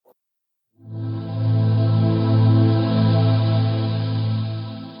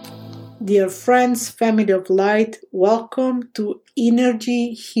Dear friends, family of light, welcome to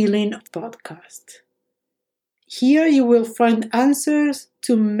Energy Healing Podcast. Here you will find answers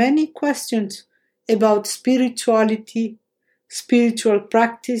to many questions about spirituality, spiritual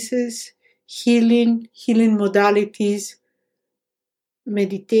practices, healing modalities,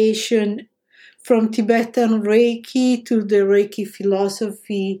 meditation, from Tibetan Reiki to the Reiki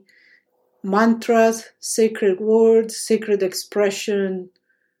philosophy, mantras, sacred words, sacred expression,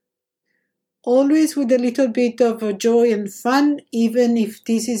 always with a little bit of joy and fun, even if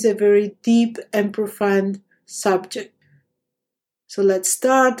this is a very deep and profound subject. So let's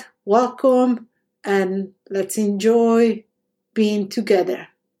start. Welcome, and let's enjoy being together.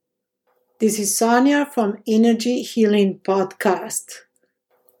 This is Sonia from Energy Healing Podcast.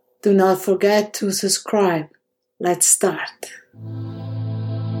 Do not forget to subscribe. Let's start.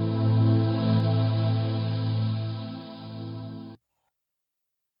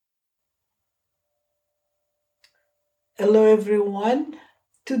 Hello everyone.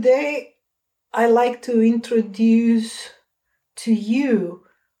 Today I like to introduce to you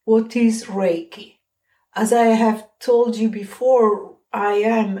what is Reiki. As I have told you before, I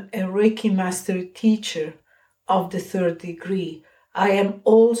am a Reiki master teacher of the 3rd degree. I am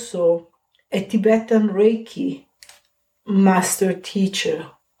also a Tibetan Reiki master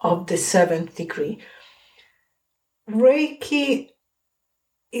teacher of the 7th degree. Reiki,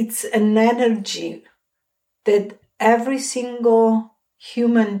 it's an energy that every single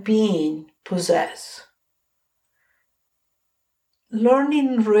human being possesses.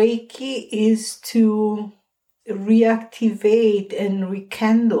 Learning Reiki is to reactivate and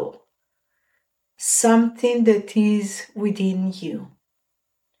rekindle something that is within you.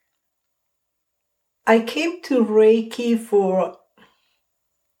 I came to Reiki for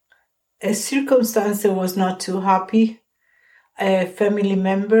a circumstance that was not too happy. A family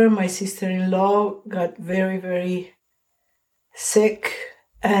member, my sister-in-law, got very, very sick,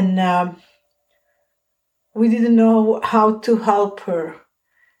 and we didn't know how to help her.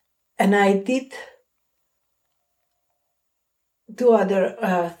 And I did do other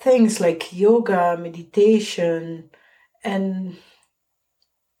things like yoga, meditation, and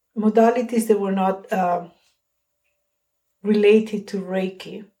modalities that were not related to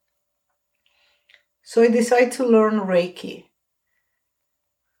Reiki. So I decided to learn Reiki.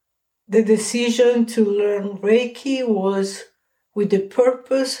 The decision to learn Reiki was with the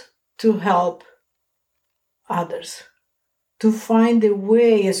purpose to help others, to find a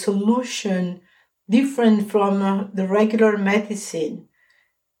way, a solution different from the regular medicine,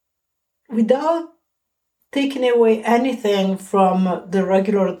 without taking away anything from the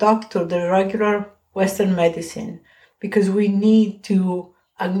regular doctor, the regular Western medicine, because we need to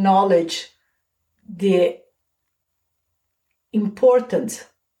acknowledge the importance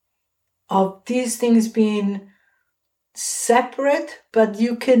of these things being separate, but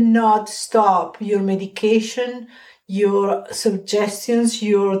you cannot stop your medication, your suggestions,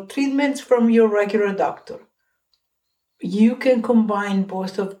 your treatments from your regular doctor. You can combine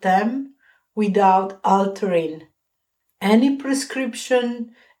both of them without altering any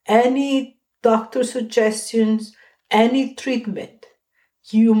prescription, any doctor suggestions, any treatment.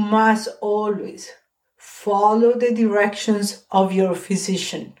 You must always follow the directions of your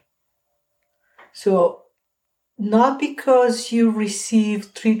physician. So, not because you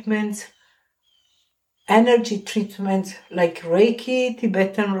receive treatments, energy treatments like Reiki,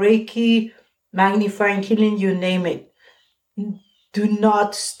 Tibetan Reiki, magnifying healing, you name it. Do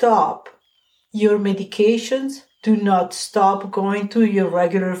not stop your medications. Do not stop going to your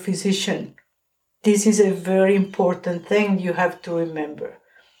regular physician. This is a very important thing you have to remember.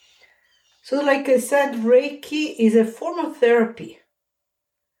 So like I said, Reiki is a form of therapy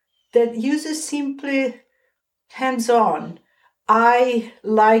that uses simply hands-on. I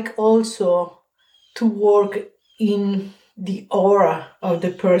like also to work in the aura of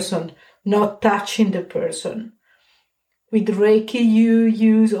the person, not touching the person. With Reiki, you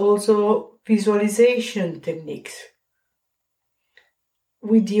use also visualization techniques.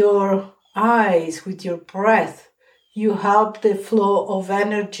 With your eyes, with your breath, you help the flow of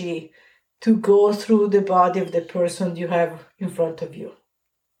energy to go through the body of the person you have in front of you.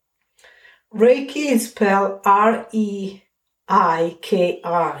 Reiki is spelled R-E-I-K-I,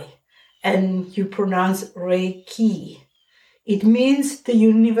 and you pronounce Reiki. It means the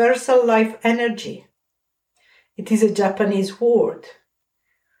universal life energy. It is a Japanese word.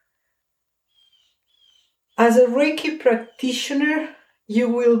 As a Reiki practitioner, you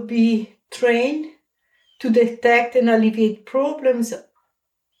will be trained to detect and alleviate problems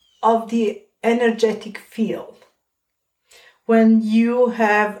of the energetic field. when you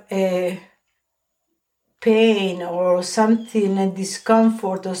have a pain or something, a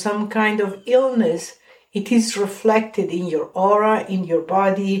discomfort or some kind of illness, it is reflected in your aura, in your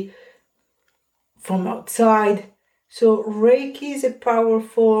body, from outside. So Reiki is a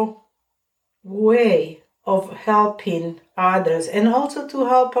powerful way of helping others and also to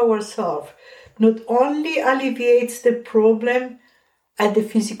help ourselves. Not only alleviates the problem at the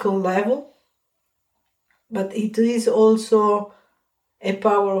physical level, but it is also a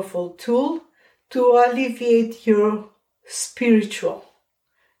powerful tool to alleviate your spiritual,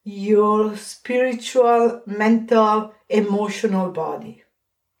 mental, emotional body.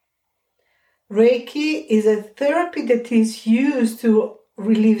 Reiki is a therapy that is used to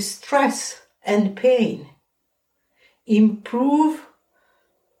relieve stress and pain, improve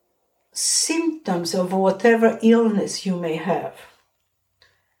symptoms of whatever illness you may have.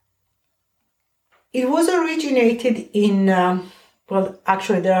 It was originated in,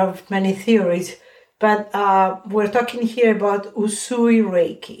 actually there are many theories, but we're talking here about Usui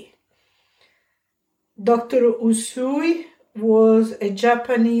Reiki. Dr. Usui was a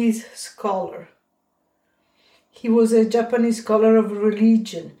Japanese scholar. He was a Japanese scholar of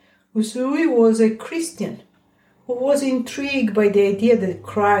religion. Usui was a Christian who was intrigued by the idea that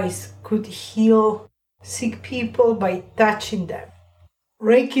Christ could heal sick people by touching them.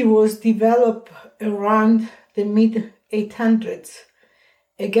 Reiki was developed around the mid-800s.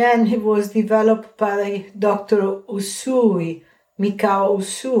 Again, it was developed by Dr. Usui, Mikao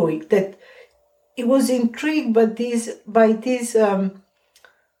Usui, that he was intrigued by this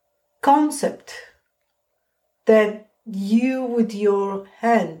concept that you with your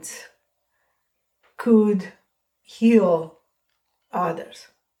hands could heal others.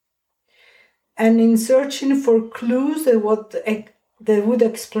 And in searching for clues that would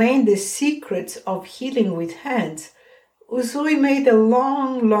explain the secrets of healing with hands, Usui made a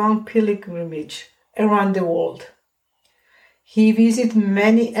long pilgrimage around the world. He visited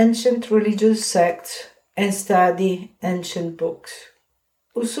many ancient religious sects and studied ancient books.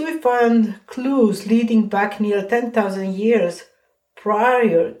 Usui found clues leading back near 10,000 years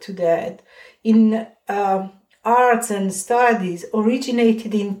prior to that in arts and studies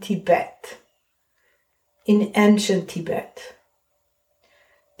originated in Tibet, in ancient Tibet.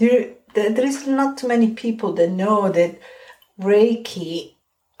 There is not many people that know that Reiki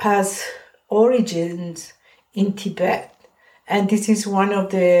has origins in Tibet. And this is one of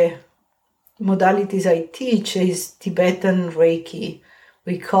the modalities I teach is Tibetan Reiki.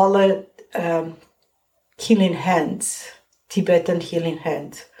 We call it healing hands, Tibetan healing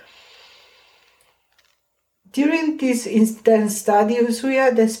hands. During this intense study, Usui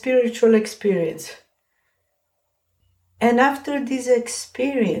had a spiritual experience. And after this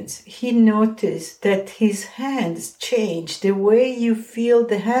experience, he noticed that his hands changed. The way you feel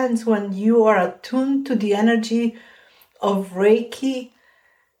the hands when you are attuned to the energy of Reiki,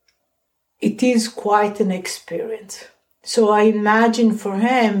 it is quite an experience. So I imagine for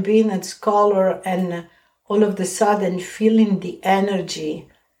him being a scholar and all of a sudden feeling the energy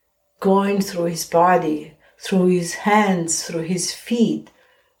going through his body, through his hands, through his feet,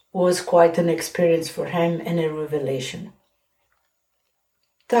 was quite an experience for him and a revelation.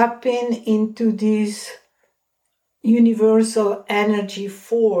 Tapping into this universal energy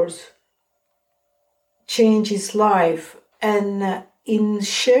force changed his life, and in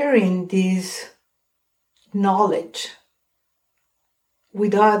sharing this knowledge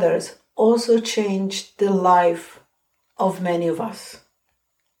with others also changed the life of many of us.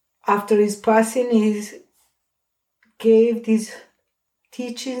 After his passing, he gave these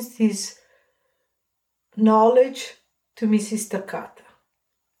teachings, this knowledge to Mrs. Takata.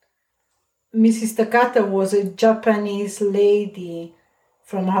 Mrs. Takata was a Japanese lady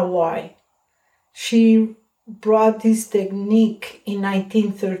from Hawaii. She brought this technique in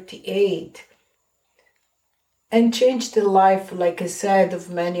 1938 and changed the life, like I said, of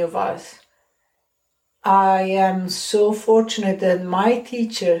many of us. I am so fortunate that my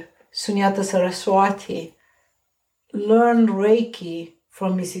teacher, Sunyata Saraswati, learned Reiki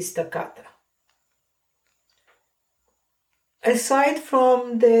from Mrs. Takata. Aside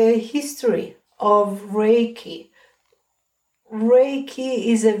from the history of Reiki, Reiki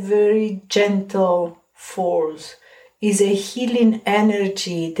is a very gentle force, is a healing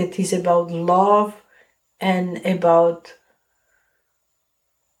energy that is about love and about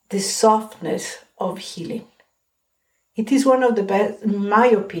the softness of healing. It is one of the best, in my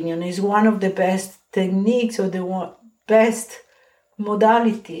opinion, is one of the best techniques or the best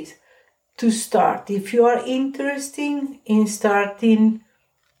modalities to start. If you are interested in starting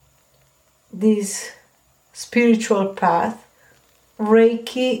this spiritual path,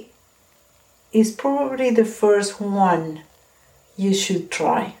 Reiki is probably the first one you should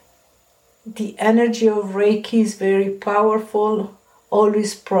try. The energy of Reiki is very powerful,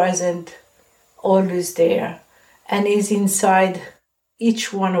 always present, always there, and is inside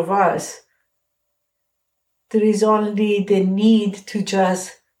each one of us. There is only the need to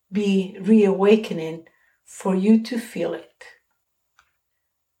just be reawakening for you to feel it.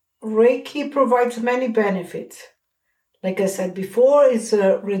 Reiki provides many benefits. Like I said before, it's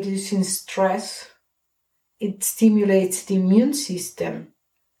reducing stress. It stimulates the immune system,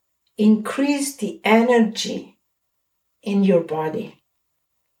 increase the energy in your body.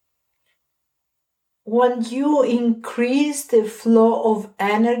 When you increase the flow of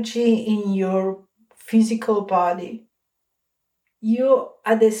energy in your physical body, you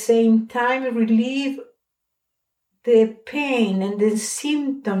at the same time relieve the pain and the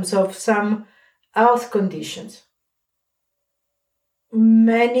symptoms of some health conditions.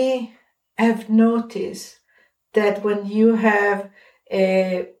 Many have noticed that when you have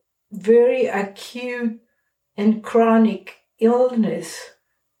a very acute and chronic illness,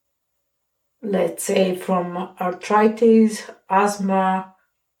 let's say from arthritis, asthma,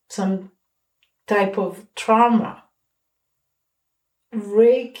 some type of trauma,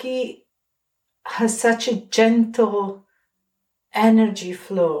 Reiki has such a gentle energy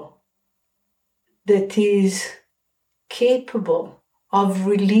flow that is capable of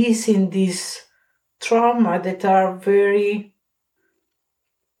releasing these trauma that are very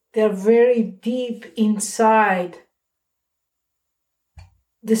deep inside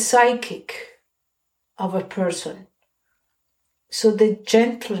the psychic of a person. So the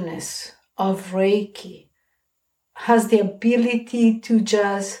gentleness of Reiki has the ability to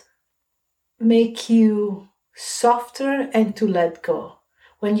just make you softer and to let go.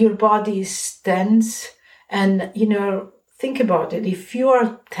 When your body is tense, and think about it, if you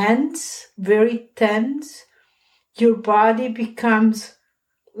are tense, very tense, your body becomes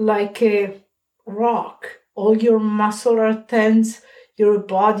like a rock. All your muscles are tense, your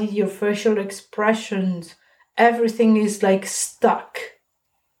body, your facial expressions, everything is like stuck.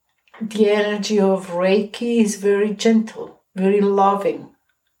 The energy of Reiki is very gentle, very loving,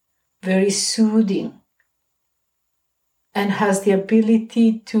 very soothing, and has the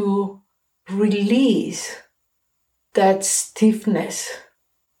ability to release that stiffness,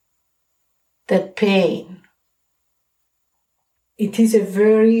 that pain. It is a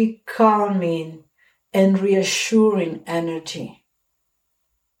very calming and reassuring energy.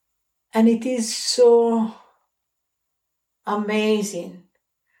 And it is so amazing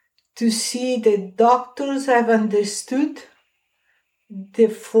to see that doctors have understood the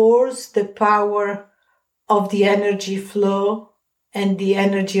force, the power of the energy flow and the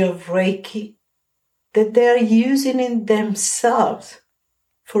energy of Reiki, that they are using it themselves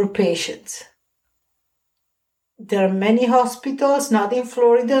for patients. There are many hospitals, not in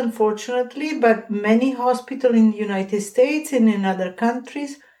Florida, unfortunately, but many hospitals in the United States and in other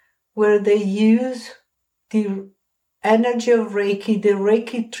countries where they use the energy of Reiki, the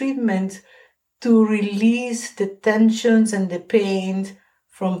Reiki treatment, to release the tensions and the pains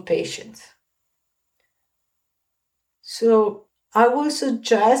from patients. So I would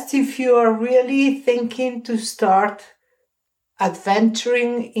suggest, if you are really thinking to start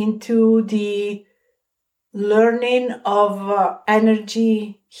adventuring into the learning of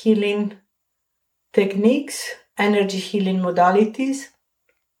energy healing techniques, energy healing modalities,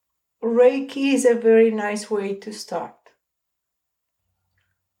 Reiki is a very nice way to start.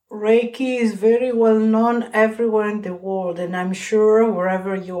 Reiki is very well known everywhere in the world, and I'm sure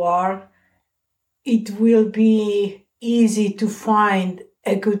wherever you are, it will be easy to find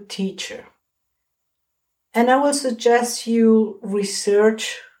a good teacher. And I will suggest you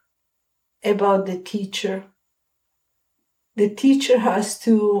research about the teacher. The teacher has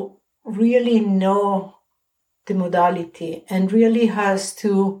to really know the modality and really has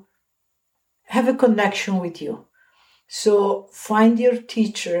to have a connection with you. So find your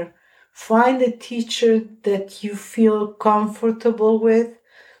teacher, find a teacher that you feel comfortable with,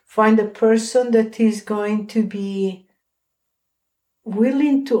 find a person that is going to be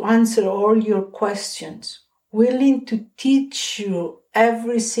willing to answer all your questions, willing to teach you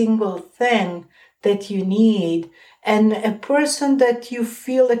every single thing that you need, and a person that you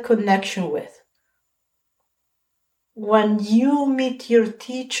feel a connection with. When you meet your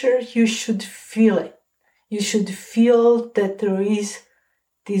teacher, you should feel it. You should feel that there is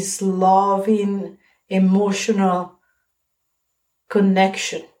this loving, emotional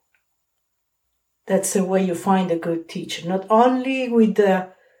connection. That's the way you find a good teacher. Not only with the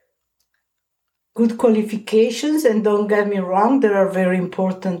good qualifications, and don't get me wrong, they are very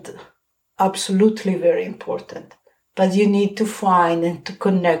important, absolutely very important. But you need to find and to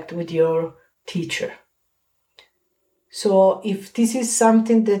connect with your teacher. So if this is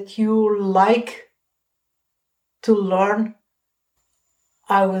something that you like to learn,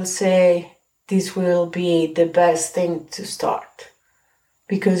 I will say this will be the best thing to start,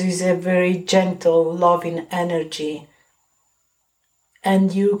 because it's a very gentle, loving energy,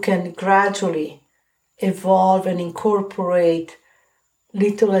 and you can gradually evolve and incorporate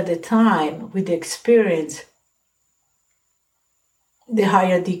little at a time with experience the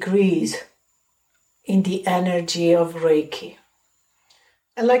higher degrees in the energy of Reiki.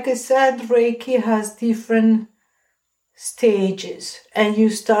 And like I said, Reiki has different stages, and you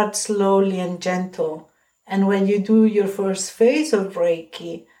start slowly and gentle. And when you do your first phase of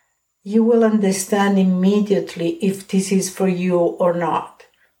Reiki, you will understand immediately if this is for you or not.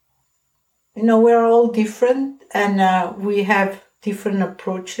 We're all different, and we have different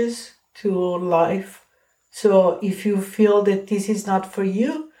approaches to life. So if you feel that this is not for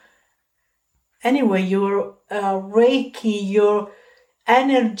you, anyway, your Reiki, your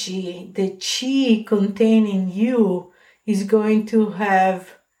energy, the chi contained in you is going to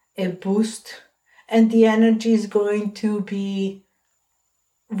have a boost, and the energy is going to be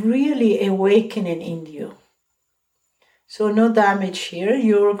really awakening in you. So no damage here.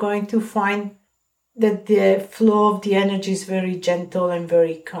 You're going to find that the flow of the energy is very gentle and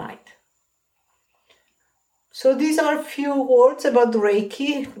very kind. So these are a few words about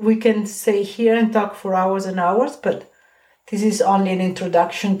Reiki. We can stay here and talk for hours and hours, but this is only an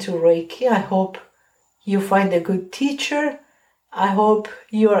introduction to Reiki. I hope you find a good teacher. I hope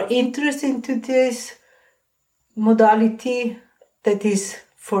you are interested into this modality that is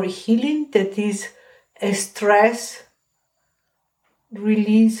for healing, that is a stress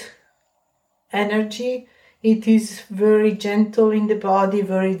release energy. It is very gentle in the body,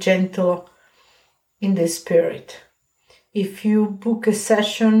 very gentle in the spirit. If you book a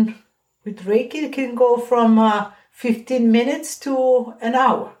session with Reiki, it can go from 15 minutes to an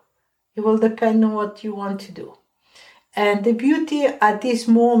hour. It will depend on what you want to do. And the beauty at this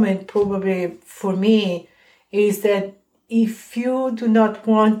moment, probably for me, is that if you do not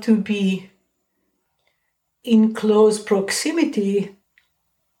want to be in close proximity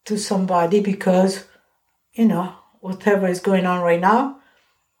to somebody because, whatever is going on right now,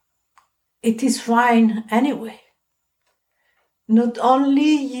 it is fine anyway. Not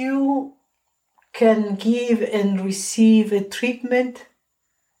only you can give and receive a treatment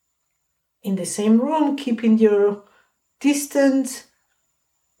in the same room, keeping your distance,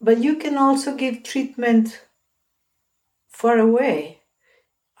 but you can also give treatment far away.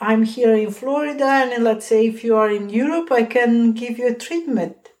 I'm here in Florida, and let's say if you are in Europe, I can give you a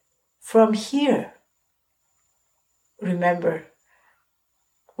treatment from here. Remember,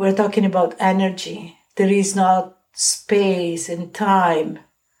 we're talking about energy. There is not space and time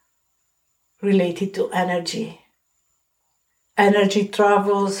related to energy. Energy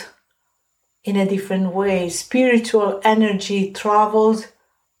travels in a different way. Spiritual energy travels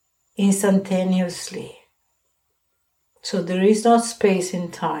instantaneously. So there is no space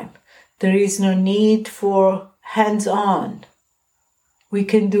in time. There is no need for hands-on. We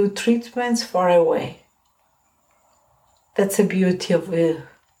can do treatments far away. That's the beauty of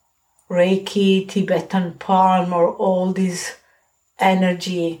Reiki, Tibetan Palm, or all these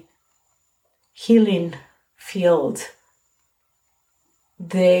energy healing fields.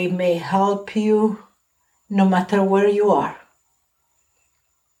 They may help you no matter where you are,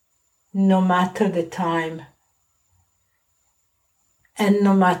 no matter the time, and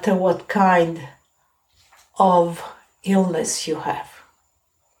no matter what kind of illness you have.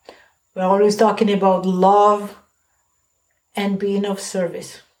 We're always talking about love and being of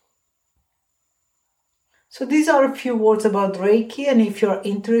service. So these are a few words about Reiki, and if you're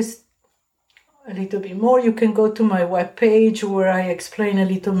interested a little bit more, you can go to my webpage where I explain a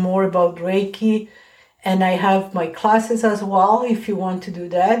little more about Reiki, and I have my classes as well if you want to do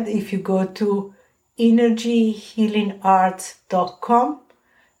that. If you go to energyhealingarts.com,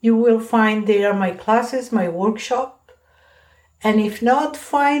 you will find there my classes, my workshop, and if not,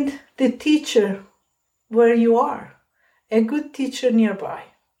 find the teacher where you are, a good teacher nearby.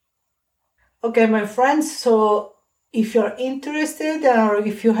 Okay, my friends, so if you're interested or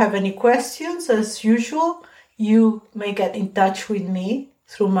if you have any questions, as usual, you may get in touch with me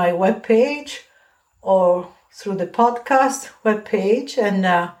through my webpage or through the podcast webpage,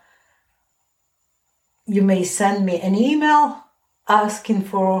 and you may send me an email asking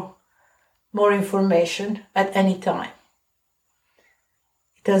for more information at any time.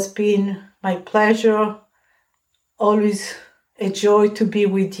 It has been my pleasure, always a joy to be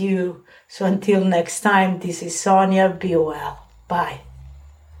with you. So until next time, this is Sonia. Be well. Bye.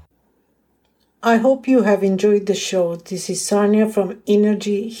 I hope you have enjoyed the show. This is Sonia from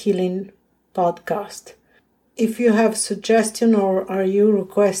Energy Healing Podcast. If you have suggestions or are you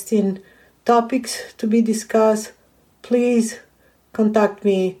requesting topics to be discussed, please contact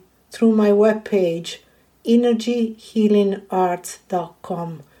me through my webpage,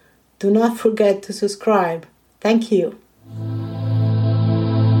 energyhealingarts.com. Do not forget to subscribe. Thank you.